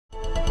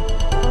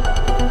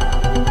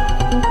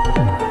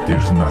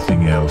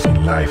nothing else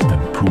in life than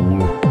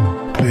pool.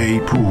 Play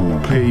pool,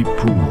 play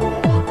pool.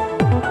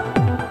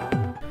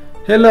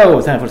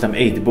 Hello, time for some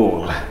 8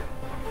 ball.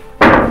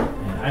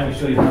 And I will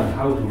show you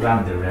how to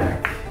run the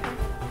rack.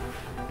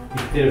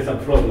 If there is some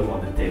problem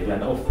on the table,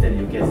 and often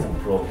you get some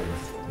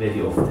problems,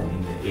 very often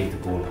in the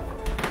 8 ball.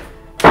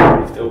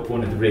 If the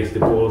opponent breaks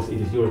the balls,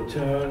 it is your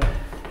turn.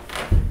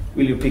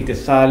 Will you pick the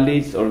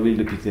solids or will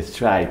you pick the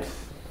stripes?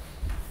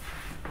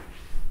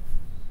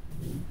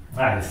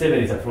 The 7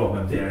 is a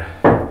problem there.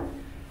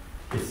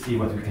 Let's see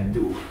what we can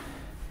do.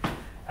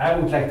 I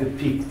would like to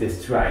pick the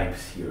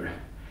stripes here.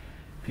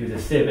 Because the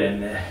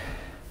 7,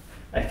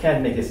 I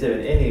can't make a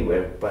 7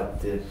 anywhere, but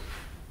the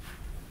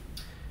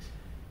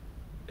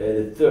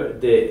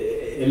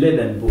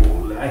 11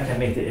 ball, I can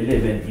make the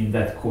 11 in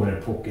that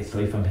corner pocket. So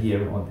if I'm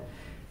here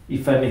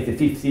if I make the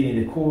 15 in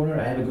the corner,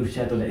 I have a good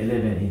shot on the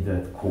 11 in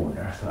that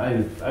corner. So I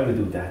will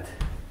do that.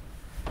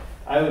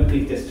 I will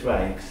pick the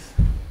stripes.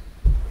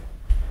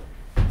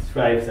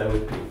 Stripes I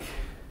will pick.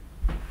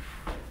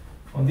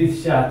 On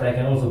this shot I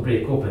can also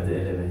break open the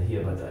 11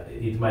 here, but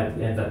it might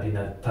end up in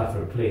a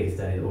tougher place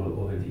than it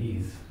already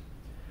is.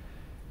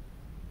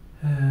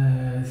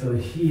 So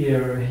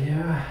here,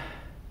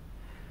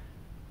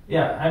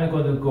 yeah, I'm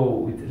going to go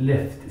with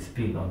left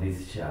spin on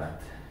this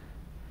shot.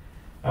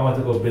 I want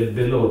to go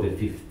below the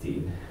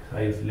 15, so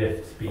I use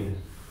left spin.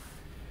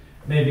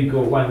 Maybe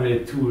go 1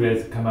 rail, 2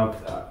 rails, come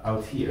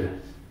out here.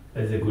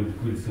 That's a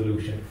good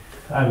solution.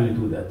 I will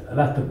do that. A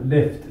lot of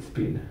left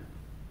spin.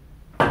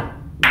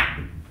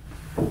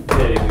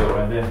 There you go,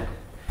 and then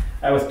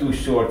I was too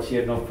short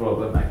here, no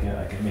problem. I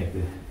can make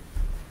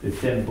the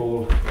 10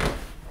 ball.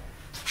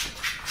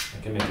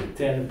 I can make the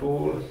 10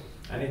 ball.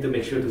 I need to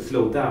make sure to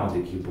slow down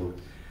the cue ball.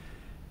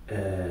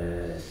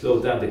 Slow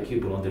down the cue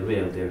ball on the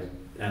rail there.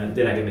 And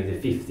then I can make the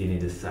 15 in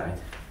the side.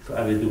 So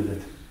I will do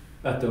that.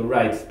 Not the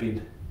right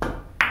spin.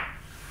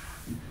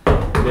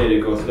 There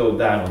you go, slow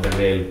down on the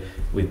rail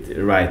with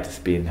right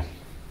spin.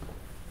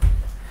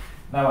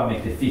 Now I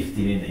make the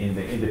 15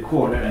 in the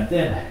corner, and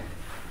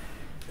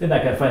then I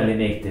can finally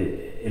make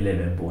the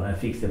 11 ball and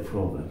fix the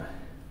problem.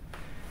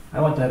 I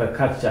want to have a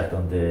cut shot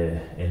on the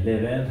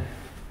 11.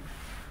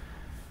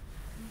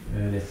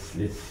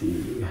 Let's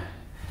see.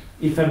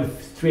 If I'm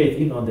straight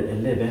in on the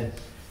 11,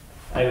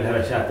 I will have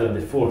a shot on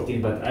the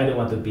 14, but I don't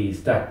want to be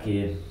stuck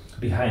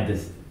behind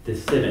the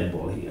 7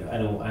 ball here. I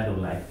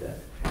don't like that.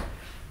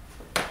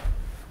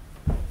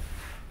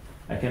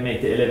 I can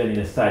make the 11 in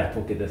the side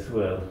pocket as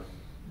well.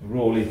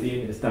 Roll it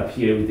in, stop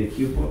here with the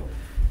cue ball.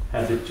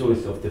 Have the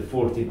choice of the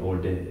 14 or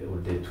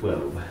the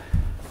 12.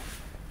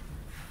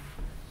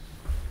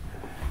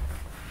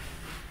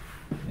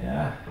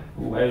 Yeah.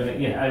 Ooh, I will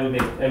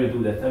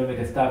do that. I will make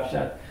a stop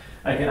shot.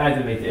 I can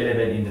either make the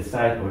 11 in the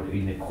side or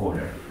in the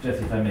corner.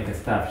 Just if I make a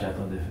stop shot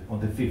on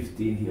the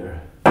 15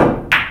 here.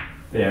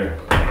 There.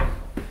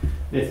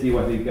 Let's see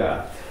what we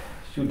got.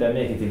 Should I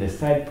make it in the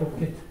side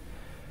pocket?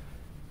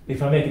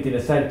 If I make it in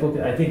the side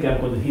pocket, I think I'm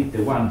going to hit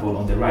the 1 ball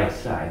on the right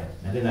side,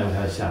 and then I will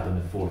have a shot on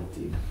the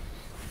 14.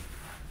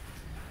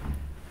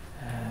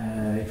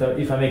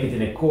 If I make it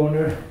in a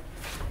corner,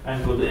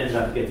 I'm going to end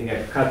up getting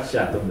a cut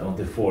shot on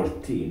the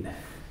 14.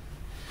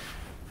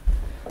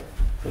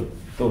 So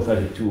those are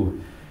the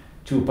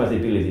two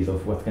possibilities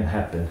of what can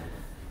happen.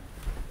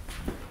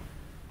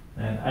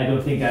 And I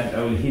don't think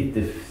I will hit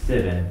the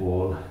 7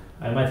 ball.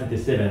 I might hit the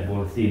 7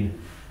 ball thin,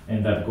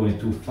 end up going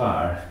too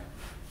far.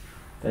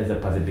 That's a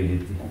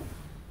possibility.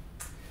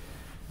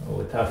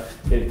 Oh, tough,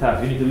 very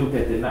tough. You need to look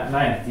at the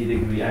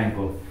 90-degree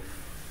angle.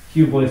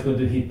 Cue ball is going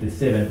to hit the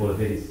 7 ball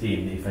very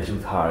thin if I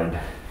shoot hard.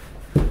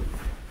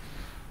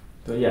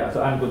 So yeah,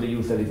 so I'm going to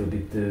use a little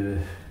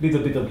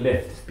bit of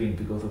left spin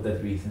because of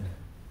that reason.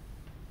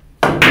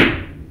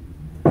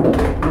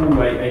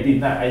 Ooh, I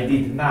did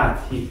not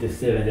hit the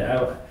 7.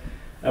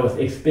 I was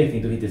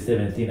expecting to hit the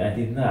 17. I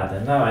did not,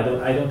 and now I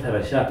don't have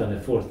a shot on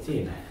the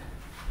 14.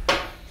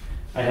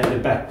 I have the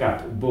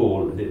backup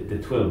ball, the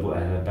 12 ball. I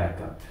have a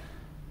backup,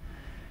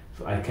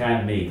 so I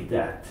can make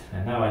that.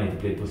 And now I need to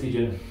play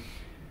position.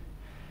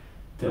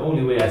 The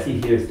only way I see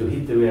here is to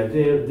hit the rail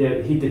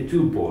there, hit the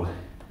 2 ball,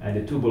 and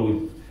the 2 ball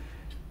will.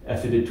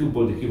 After the 2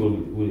 ball, the cue ball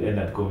will end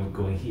up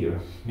going here.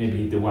 Maybe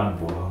hit the 1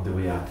 ball on the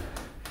way up.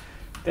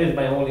 That's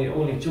my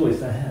only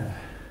choice I have.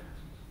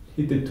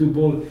 Hit the 2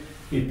 ball,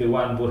 hit the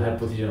 1 ball, have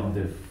position on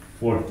the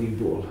 14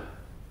 ball.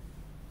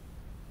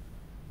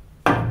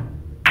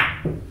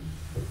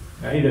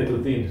 I hit it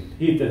too thin.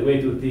 Hit that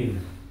way too thin.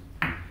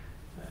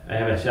 I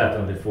have a shot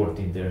on the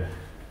 14 there.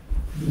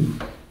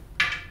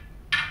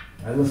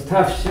 That was a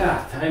tough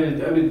shot. I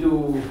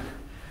will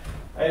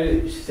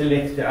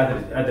select the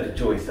other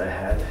choice I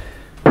had.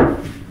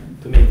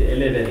 To make the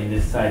 11 in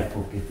the side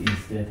pocket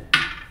instead.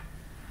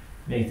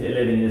 Make the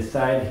 11 in the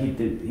side, hit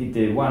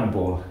the 1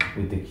 ball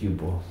with the cue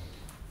ball.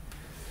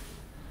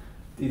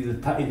 It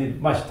is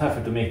much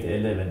tougher to make the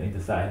 11 in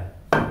the side.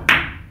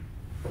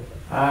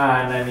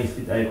 And I missed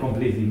it. I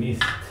completely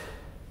missed.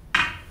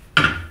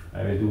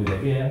 I will do it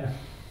again.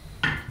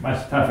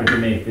 Much tougher to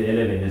make the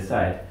 11 in the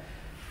side.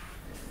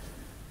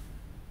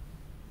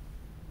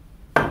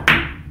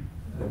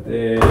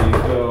 There you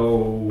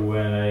go,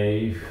 and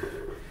I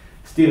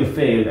still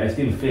failed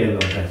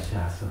on that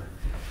shot, so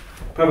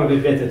probably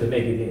better to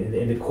make it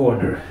in the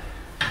corner.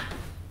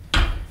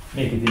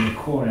 Make it in the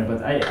corner,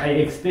 but I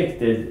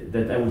expected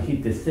that I would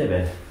hit the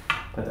 7,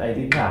 but I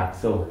did not,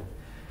 so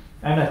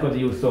I'm not going to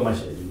use so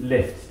much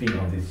left spin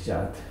on this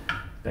shot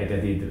like I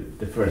did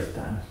the first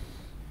time.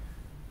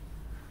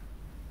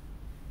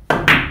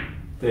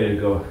 There you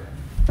go.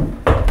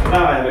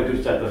 Now I have a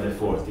good shot on the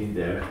 14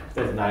 there.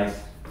 That's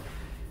nice.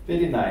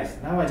 Very nice.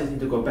 Now I just need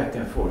to go back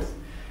and forth.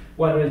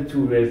 1 rail,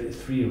 2 rails,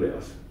 3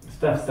 rails.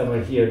 Stuff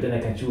somewhere here, then I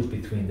can choose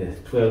between the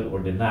 12 or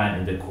the 9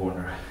 in the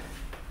corner.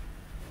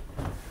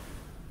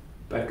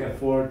 Back and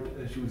forth,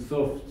 shoot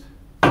soft.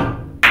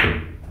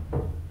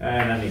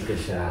 And I missed the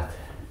shot.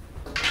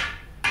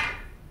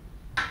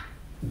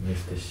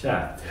 Missed the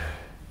shot.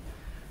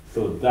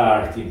 So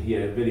dark in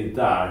here, very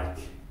dark.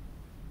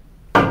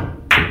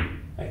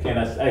 I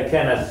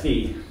cannot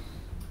see.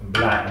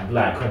 I'm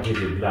blind,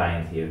 completely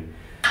blind here.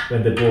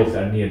 When the balls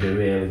are near the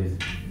rail, it is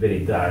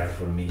very dark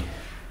for me.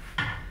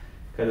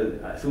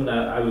 Because soon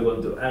I'm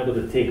going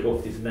to take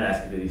off this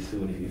mask very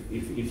soon.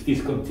 If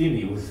this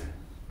continues,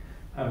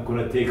 I'm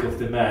going to take off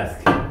the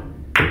mask.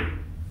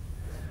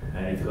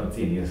 And it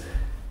continues.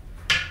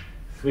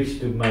 Switch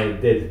to my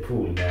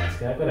Deadpool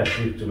mask. I'm going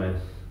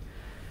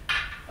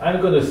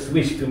to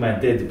switch to my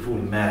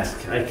Deadpool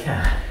mask.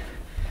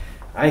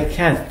 I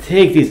can't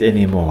take this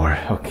anymore.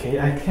 Okay,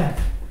 I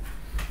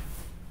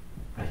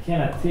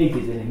cannot take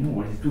it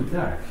anymore. It's too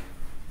dark.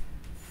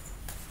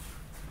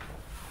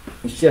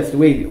 It's just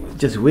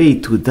way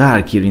too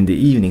dark here in the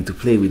evening to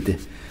play with the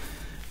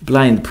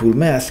blind pool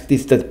mask.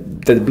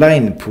 That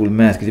blind pool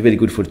mask is very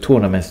good for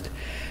tournaments,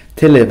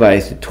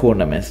 televised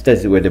tournaments.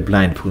 That's where the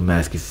blind pool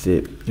mask is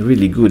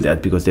really good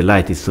at, because the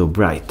light is so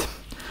bright.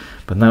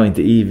 But now in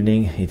the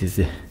evening, it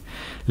is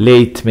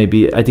late.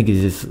 Maybe I think it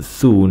is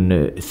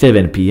soon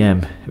 7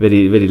 p.m.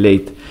 Very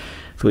late.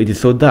 So it is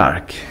so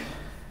dark.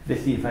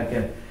 Let's see if I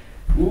can.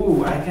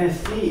 Ooh, I can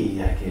see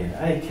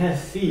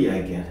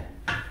again.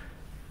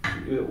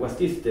 Was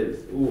this the?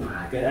 Ooh,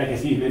 I can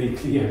see very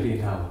clearly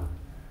now.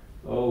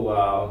 Oh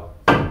wow.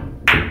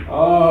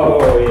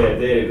 Oh yeah,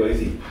 there you go.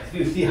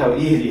 You see how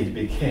easy it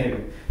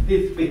became.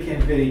 This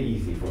became very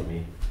easy for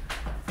me.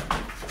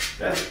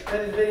 That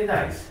is very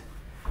nice.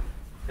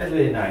 That's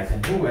very nice.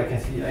 And ooh, I can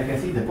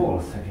see the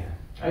balls again.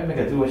 I make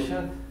a draw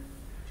shot.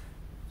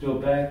 Draw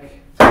back.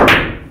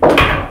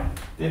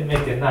 Then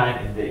make a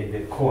 9 in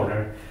the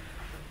corner.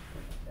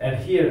 And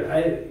here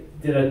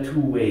there are 2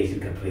 ways you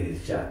can play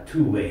this shot.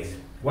 2 ways.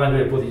 1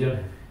 rail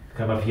position,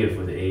 come up here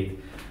for the 8,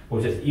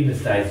 or just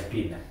inside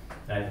spin.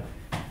 And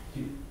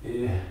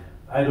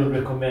I don't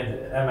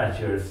recommend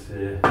amateurs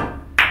to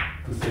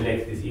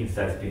select this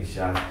inside spin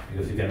shot,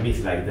 because you can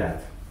miss like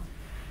that.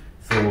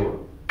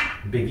 So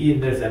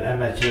beginners and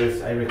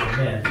amateurs, I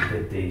recommend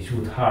that they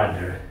shoot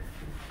harder.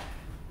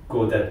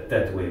 Go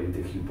that way with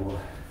the cue ball.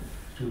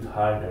 Shoot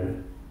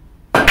harder.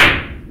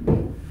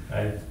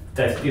 And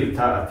that's still a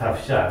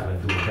tough shot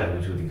when doing that,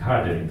 when shooting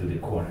harder into the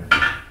corner.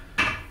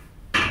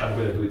 I'm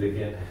going to do it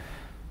again.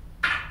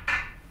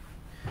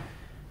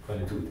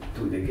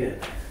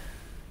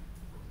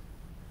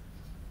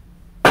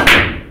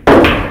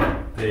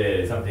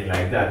 There, something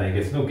like that, and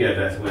get snookered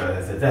as well.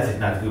 I said, that is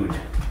not good.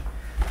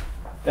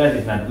 That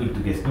is not good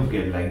to get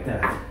snookered like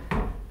that.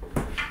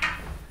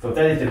 So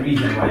that is the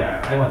reason why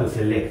I want to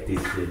select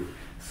this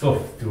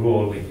soft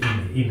roll with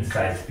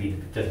inside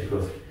spin, just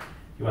because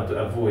you want to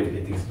avoid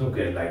getting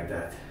snookered like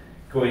that.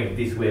 Going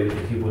this way with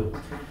the cue ball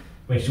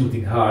when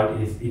shooting hard,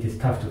 it is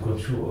tough to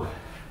control.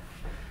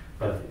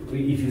 But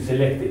if you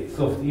select the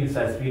soft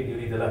inside spin, you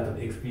need a lot of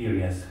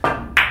experience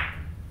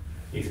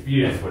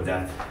for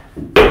that.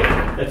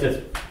 That's just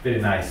very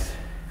nice.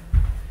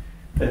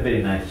 That's a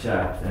very nice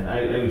shot, and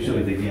I will show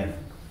it again.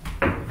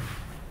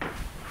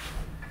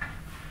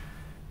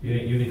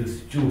 You need to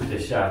choose the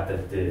shot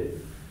that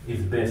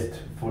is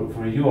best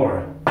for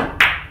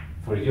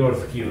your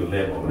skill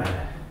level. And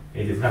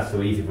it is not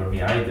so easy for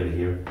me either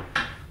here.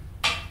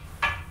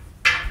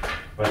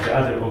 But the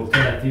other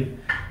alternative,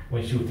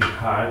 when shooting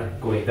hard,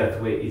 going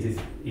that way, it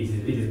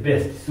is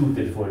best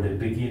suited for the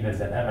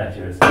beginners and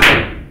amateurs.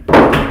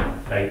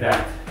 Like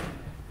that.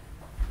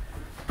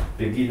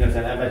 Beginners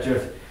and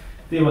amateurs,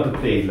 they want to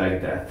play it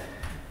like that.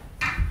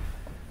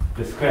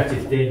 The scratch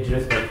is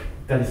dangerous, but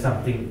that is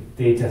something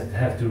they just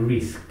have to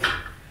risk,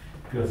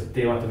 because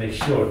they want to make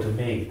sure to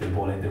make the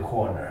ball in the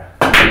corner.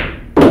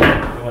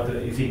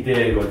 You see,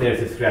 there you go, there's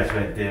a scratch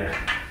right there.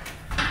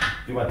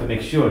 You want to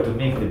make sure to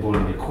make the ball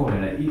in the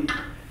corner.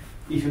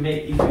 If you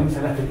use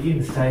a lot of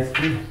inside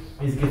spin,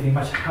 it's getting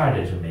much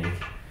harder to make.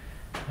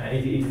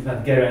 It is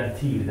not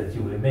guaranteed that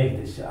you will make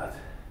the shot.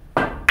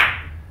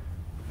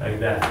 Like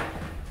that.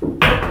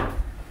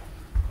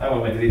 I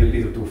went a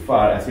little too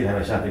far. I still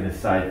have a shot in the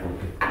side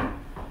pocket.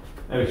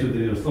 I will shoot a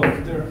little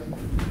softer.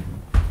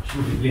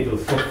 Shoot it a little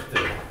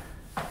softer.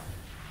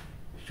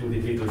 Shoot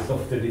it a little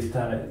softer this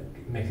time.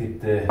 It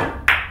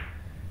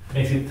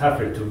makes it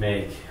tougher to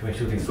make when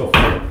shooting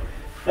softer.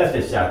 That's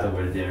the shot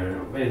over there.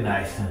 Very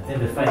nice. And then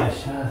the final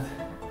shot.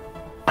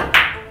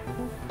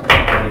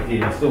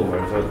 18 and so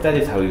on. So that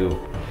is how you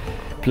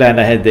plan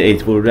ahead the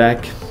 8-wood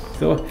rack.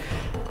 So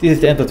this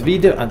is the end of the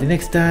video. Until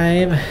next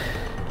time,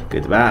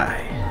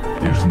 goodbye.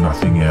 There's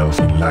nothing else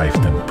in life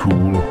than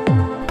pool.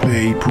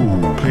 Play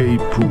pool, play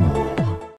pool.